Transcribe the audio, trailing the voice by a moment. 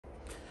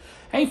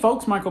Hey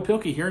folks, Michael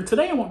Pilkey here, and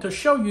today I want to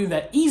show you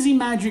that easy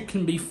magic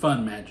can be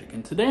fun magic.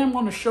 And today I'm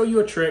going to show you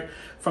a trick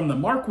from the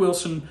Mark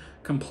Wilson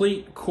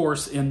Complete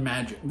Course in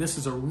Magic. This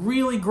is a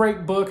really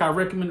great book. I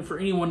recommend it for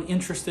anyone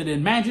interested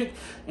in magic.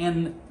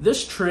 And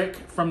this trick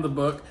from the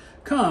book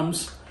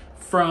comes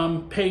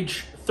from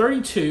page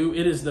 32.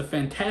 It is the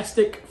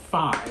Fantastic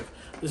Five.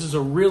 This is a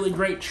really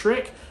great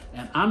trick,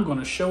 and I'm going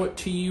to show it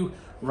to you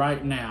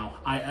right now.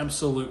 I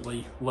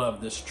absolutely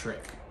love this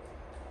trick.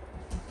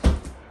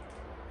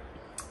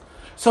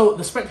 So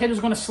the spectator is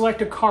going to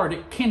select a card.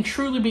 It can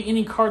truly be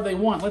any card they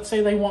want. Let's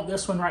say they want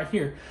this one right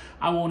here.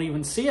 I won't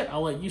even see it.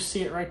 I'll let you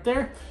see it right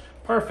there.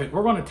 Perfect.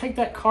 We're going to take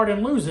that card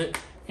and lose it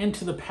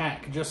into the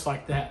pack just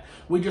like that.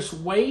 We just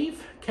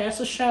wave, cast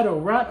a shadow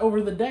right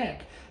over the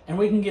deck, and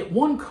we can get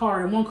one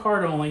card and one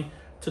card only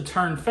to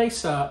turn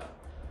face up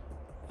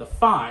the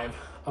 5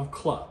 of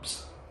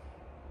clubs.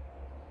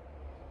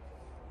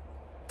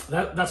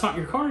 That's not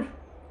your card?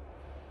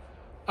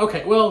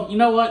 Okay, well, you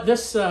know what?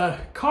 This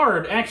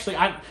card, actually,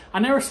 I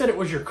never said it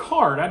was your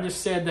card. I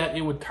just said that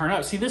it would turn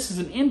up. See, this is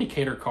an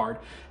indicator card,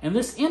 and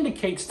this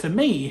indicates to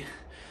me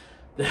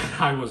that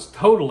I was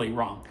totally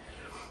wrong.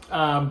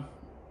 But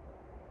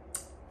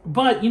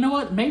you know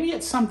what? Maybe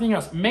it's something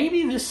else.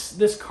 Maybe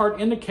this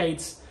card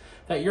indicates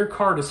that your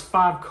card is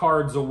 5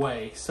 cards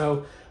away.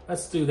 So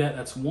let's do that.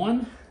 That's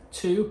 1,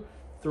 2,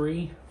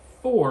 3,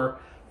 4,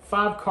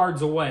 5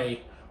 cards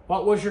away.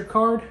 What was your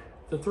card?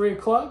 The 3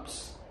 of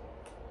clubs?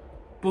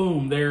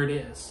 Boom, there it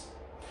is.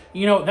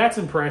 You know, that's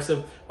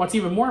impressive. What's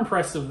even more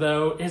impressive,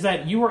 though, is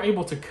that you were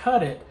able to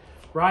cut it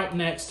right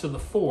next to the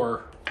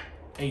 4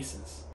 aces.